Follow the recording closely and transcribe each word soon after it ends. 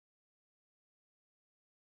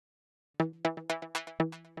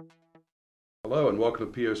Hello and welcome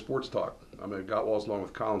to PO Sports Talk. I'm at Gottwalls along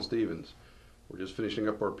with Colin Stevens. We're just finishing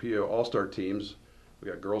up our PO All-Star teams.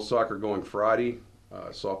 We got girls soccer going Friday,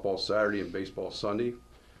 softball Saturday, and baseball Sunday.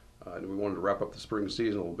 And we wanted to wrap up the spring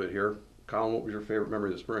season a little bit here. Colin, what was your favorite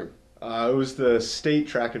memory of the spring? It was the state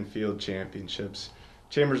track and field championships.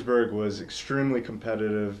 Chambersburg was extremely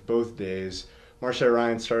competitive both days. Marcia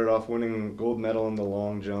Ryan started off winning gold medal in the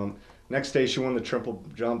long jump. Next day she won the triple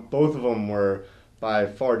jump. Both of them were by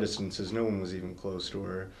far distances. No one was even close to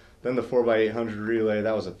her. Then the 4x800 relay,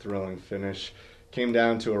 that was a thrilling finish. Came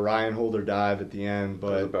down to a Ryan Holder dive at the end, That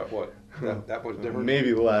was but about what? That was different?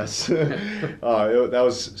 maybe less. That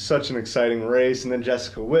was such an exciting race. And then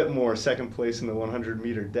Jessica Whitmore, second place in the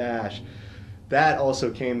 100-meter dash. That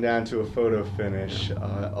also came down to a photo finish. It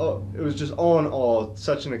was just all in all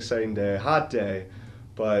such an exciting day. Hot day,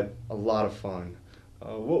 but a lot of fun.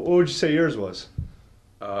 What would you say yours was?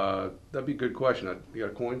 That'd be a good question. You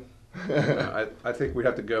got a coin? I think we'd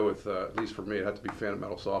have to go with, at least for me, it'd have to be Phantom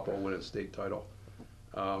Metal Softball winning a state title.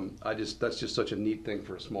 That's just such a neat thing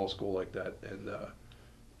for a small school like that. And,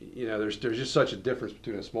 there's just such a difference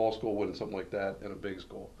between a small school winning something like that and a big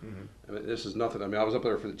school. Mm-hmm. I mean, this is nothing. I mean, I was up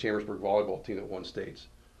there for the Chambersburg volleyball team that won states.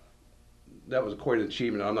 That was quite an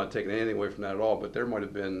achievement. I'm not taking anything away from that at all, but there might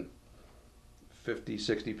have been 50,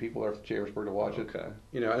 60 people there from Chambersburg to watch it. Okay.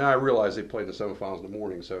 And I realized they played in the semifinals in the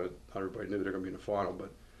morning, so not everybody knew they're going to be in the final,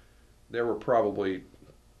 but there were probably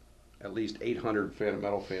at least 800 Phantom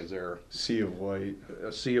Metal fans there. Sea of white.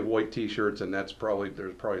 A sea of white T-shirts, and there's probably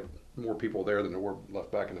more people there than there were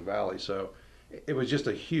left back in the valley. So it was just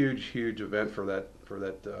a huge, huge event for that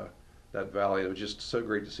valley. It was just so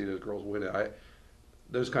great to see those girls win it.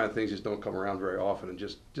 Those kind of things just don't come around very often, and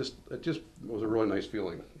it just was a really nice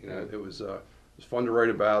feeling. It was fun to write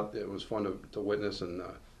about. It was fun to witness, and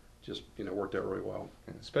worked out really well.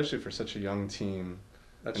 Especially for such a young team.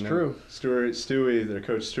 That's And true. Stewie, their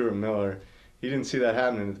coach Stuart Miller, he didn't see that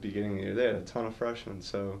happening at the beginning of the year. They had a ton of freshmen,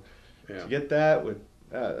 so Yeah. to get that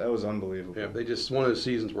that was unbelievable. Yeah, they just one of those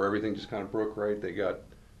seasons where everything just kind of broke right. They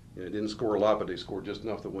didn't score a lot, but they scored just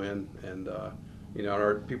enough to win. And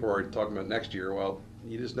our people are already talking about next year. Well,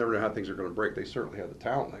 you just never know how things are going to break. They certainly have the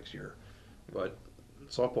talent next year, but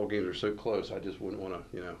softball games are so close. I just wouldn't want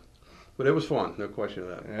to, But it was fun, no question of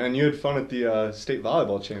that. And you had fun at the state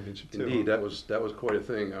volleyball championship too. Indeed, that was quite a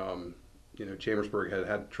thing. Chambersburg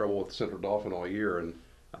had trouble with Central Dauphin all year, and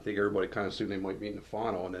I think everybody kind of assumed they might meet in the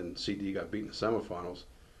final, and then CD got beat in the semifinals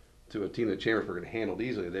to a team that Chambersburg had handled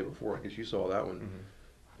easily the day before. I guess you saw that one.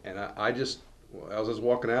 Mm-hmm. And I was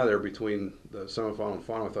walking out of there between the semifinal and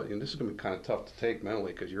final, I thought, this is going to be kind of tough to take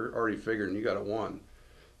mentally because you're already figuring you got it won.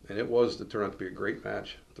 And it turned out to be a great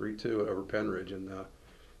match, 3-2 over Penridge, and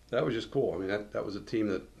that was just cool. I mean, that was a team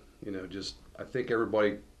that, I think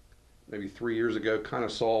everybody maybe 3 years ago kind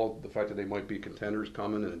of saw the fact that they might be contenders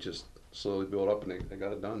coming, and it just slowly built up, and they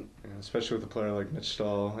got it done. Yeah, especially with a player like Mitch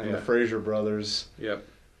Stahl and Yeah. the Frazier brothers. Yep.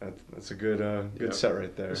 That's a good Yep. set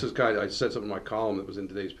right there. This is I said something in my column that was in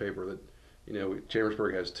today's paper that,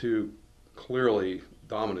 Chambersburg has two clearly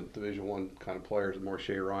dominant Division I kind of players, Marche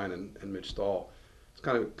Ryan and Mitch Stahl. It's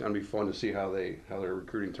kind of going to be fun to see how their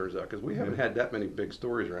recruiting turns out, because we haven't had that many big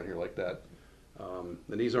stories around here like that.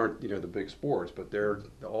 And these aren't the big sports, but they're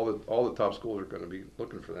all the top schools are going to be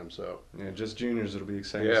looking for them. So yeah, just juniors. It'll be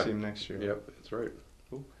exciting to see them next year. Yep, that's right.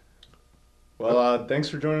 Cool. Well, thanks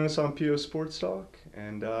for joining us on PO Sports Talk,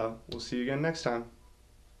 and we'll see you again next time.